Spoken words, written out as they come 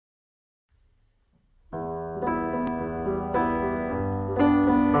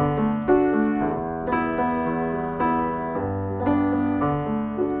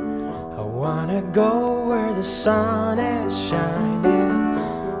Go where the sun is shining,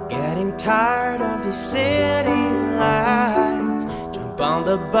 getting tired of these city lights. Jump on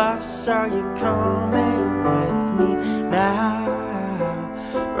the bus, are you coming with me now?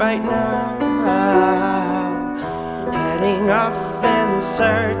 Right now, heading off in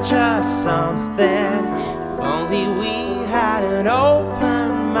search of something. If only we had an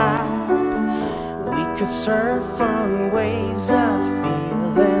open map, we could surf on waves of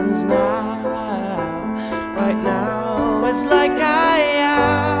feelings now. Right now, it's like I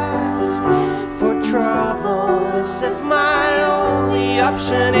ask for trouble, as if my only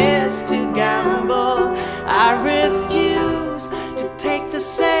option is to gamble. I refuse to take the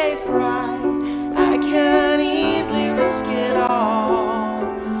safe ride. I can easily risk it all,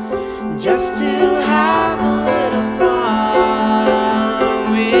 just to have a little fun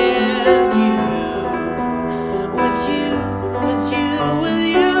with you, with you, with you, with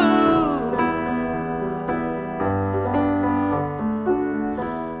you.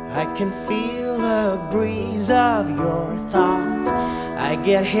 I can feel the breeze of your thoughts. I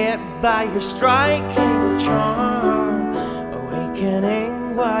get hit by your striking charm,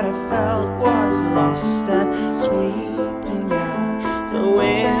 awakening what I felt was lost and sweeping out the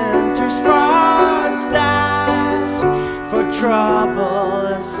winter's frost. Ask for trouble,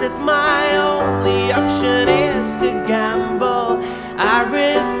 as if my only option is to gamble. I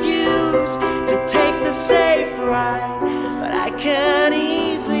refuse to take the safe ride, but I can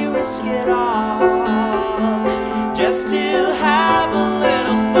easily risk it all, just to have a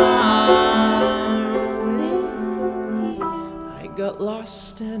little fun with you. I got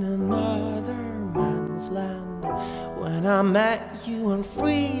lost in another man's land when I met you on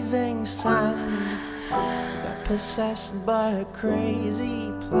freezing sand. Got possessed by a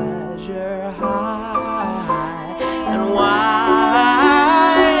crazy pleasure high and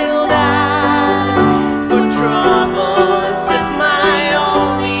wild. Ask for trouble, as if my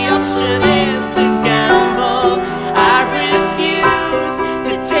only option is to gamble. I refuse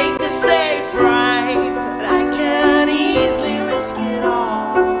to take the safe ride, but I can easily risk it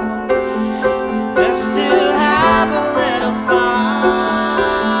all, just to have a little fun.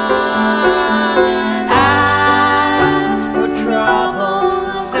 Ask for trouble,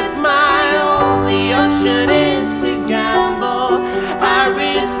 as if my only option is to gamble. I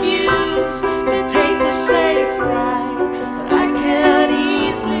refuse to take the safe ride, but I can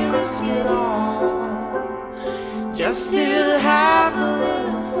easily risk it all, just to have a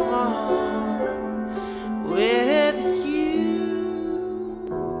little fun.